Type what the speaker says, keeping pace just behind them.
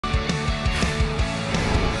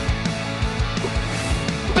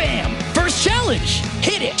challenge.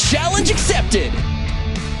 Hit it. Challenge accepted.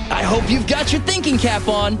 I hope you've got your thinking cap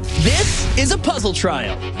on. This is a puzzle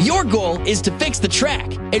trial. Your goal is to fix the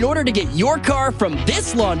track in order to get your car from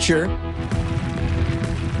this launcher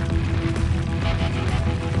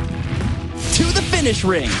to the finish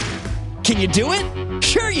ring. Can you do it?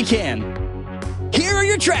 Sure you can. Here are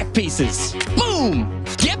your track pieces. Boom!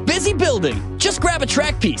 Get busy building. Just grab a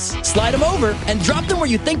track piece, slide them over, and drop them where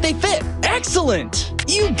you think they fit. Excellent!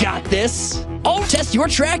 You got this. I'll test your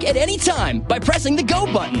track at any time by pressing the Go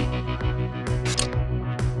button.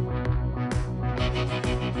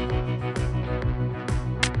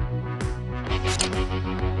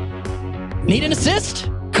 Need an assist?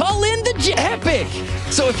 Call in the Jet. Epic!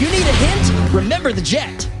 So if you need a hint, remember the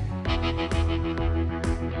Jet.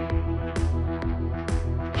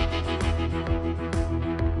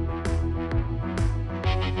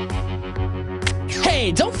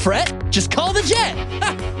 Hey, don't fret. Just call the Jet.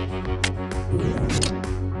 Ha.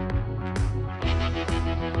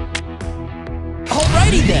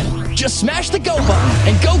 Alrighty then. Just smash the Go button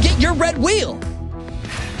and go get your red wheel.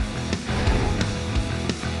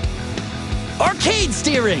 Arcade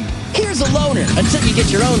steering. Here's a loaner until you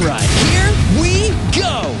get your own ride. Here we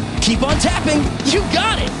go. Keep on tapping. You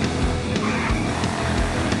got it.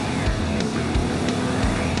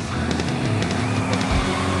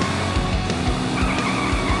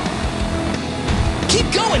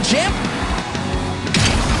 Keep going, champ.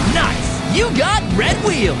 Nice. You got red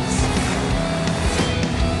wheels.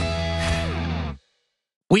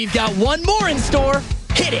 We've got one more in store.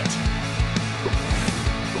 Hit it.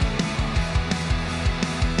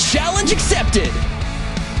 Challenge accepted.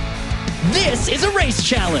 This is a race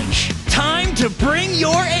challenge. Time to bring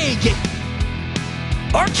your A game.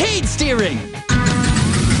 Arcade steering.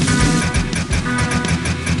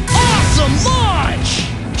 Awesome launch!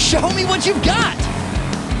 Show me what you've got.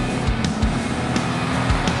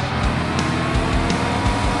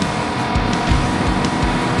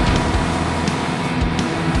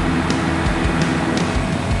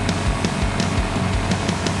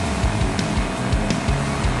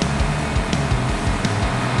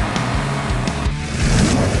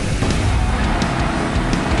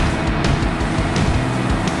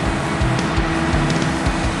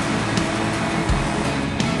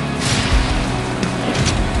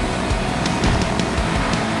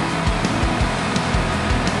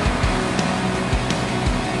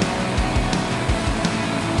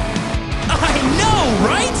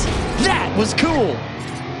 Was cool.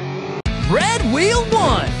 Red wheel 1.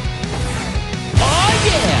 Oh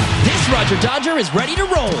yeah! This Roger Dodger is ready to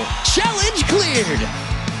roll. Challenge cleared.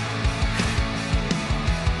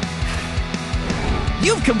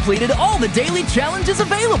 You've completed all the daily challenges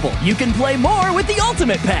available. You can play more with the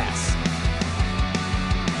Ultimate Pass.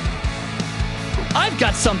 I've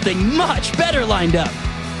got something much better lined up.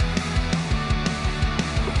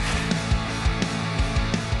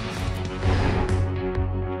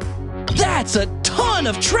 That's a ton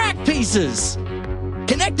of track pieces!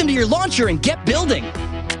 Connect them to your launcher and get building.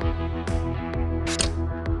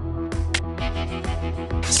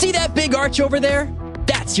 See that big arch over there?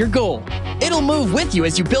 That's your goal. It'll move with you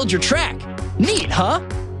as you build your track. Neat, huh?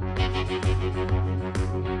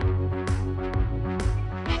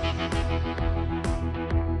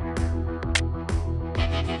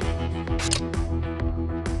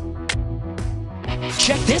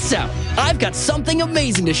 Check this out. I've got something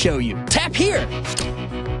amazing to show you. Tap here.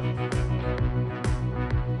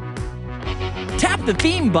 Tap the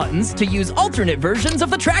theme buttons to use alternate versions of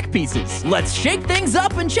the track pieces. Let's shake things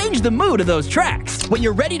up and change the mood of those tracks. When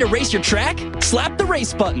you're ready to race your track, slap the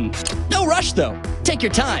race button. No rush though. Take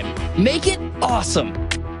your time. Make it awesome.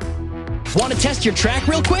 Want to test your track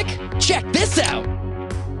real quick? Check this out.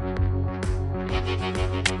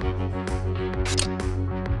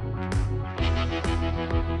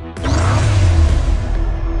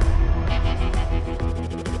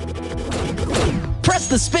 Press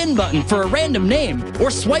the spin button for a random name, or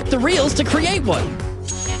swipe the reels to create one.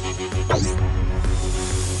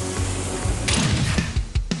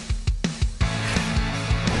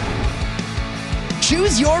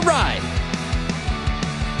 Choose your ride.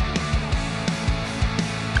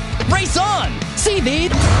 Race on! See thee!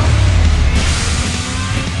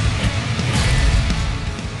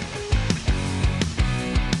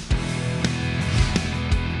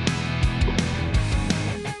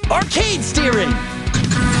 Arcade steering!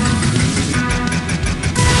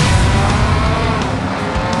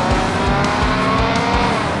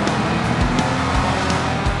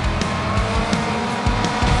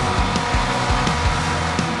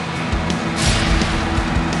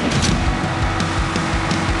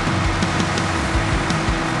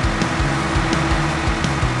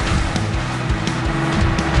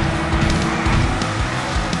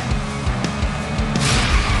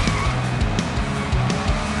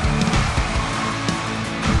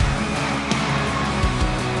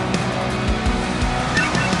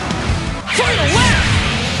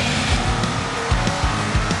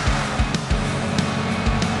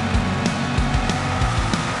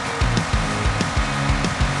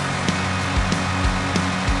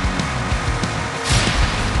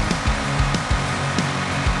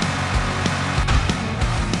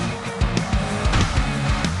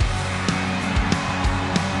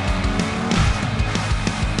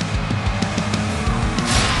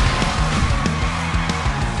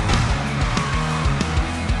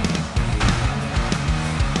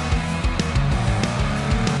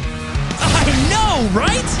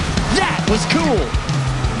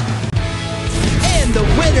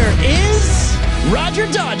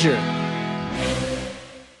 Roger Dodger.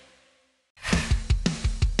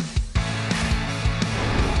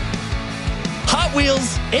 Hot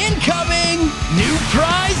Wheels incoming! New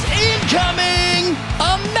prize incoming!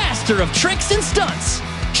 A master of tricks and stunts.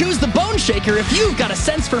 Choose the Bone Shaker if you've got a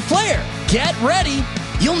sense for flair. Get ready.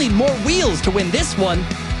 You'll need more wheels to win this one.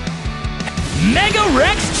 Mega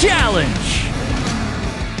Rex Challenge!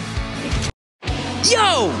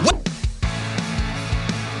 Yo!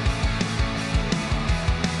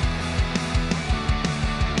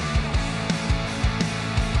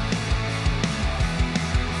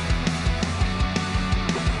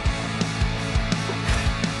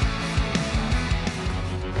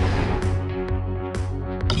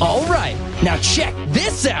 All right, now check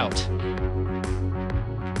this out.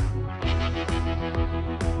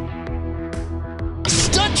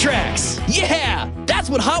 Stunt tracks! Yeah, that's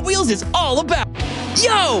what Hot Wheels is all about.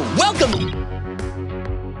 Yo, welcome!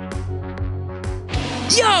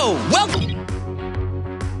 Yo, welcome!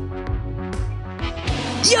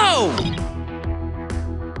 Yo!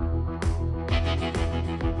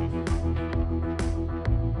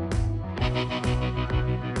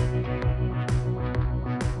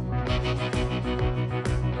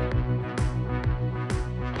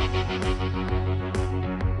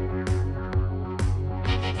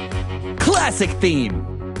 Classic theme.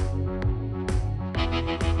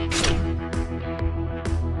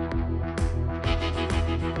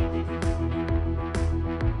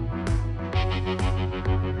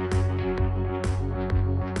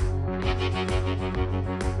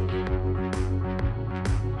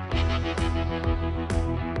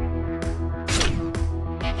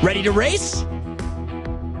 Ready to race?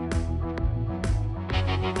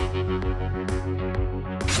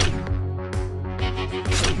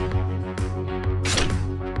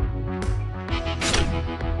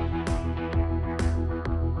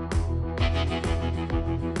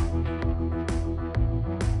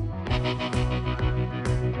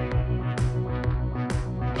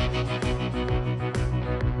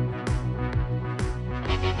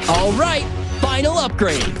 All right, final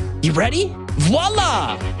upgrade. You ready?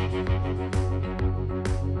 Voila!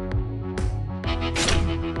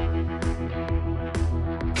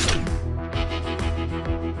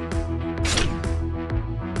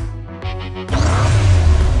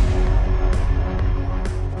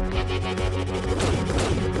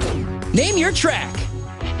 Name your track.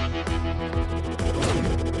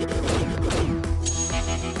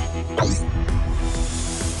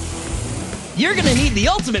 You're gonna need the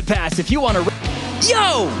ultimate pass if you want to.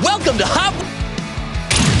 Yo, welcome to Hot.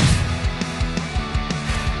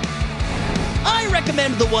 I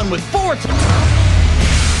recommend the one with 4.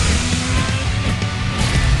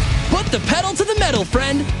 Put the pedal to the metal,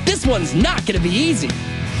 friend. This one's not gonna be easy.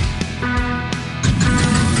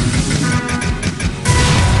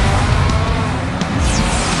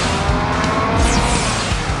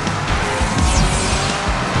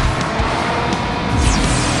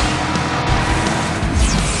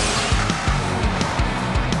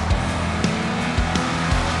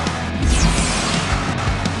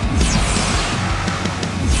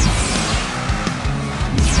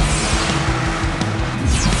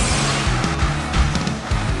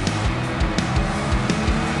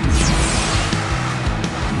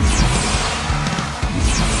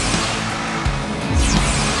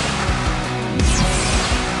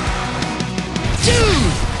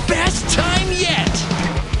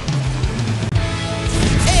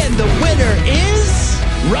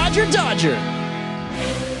 Roger Dodger.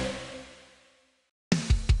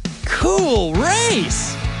 Cool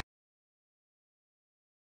race.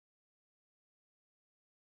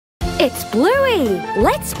 It's Bluey.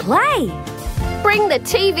 Let's play. Bring the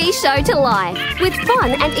TV show to life with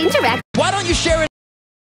fun and interact. Why don't you share it?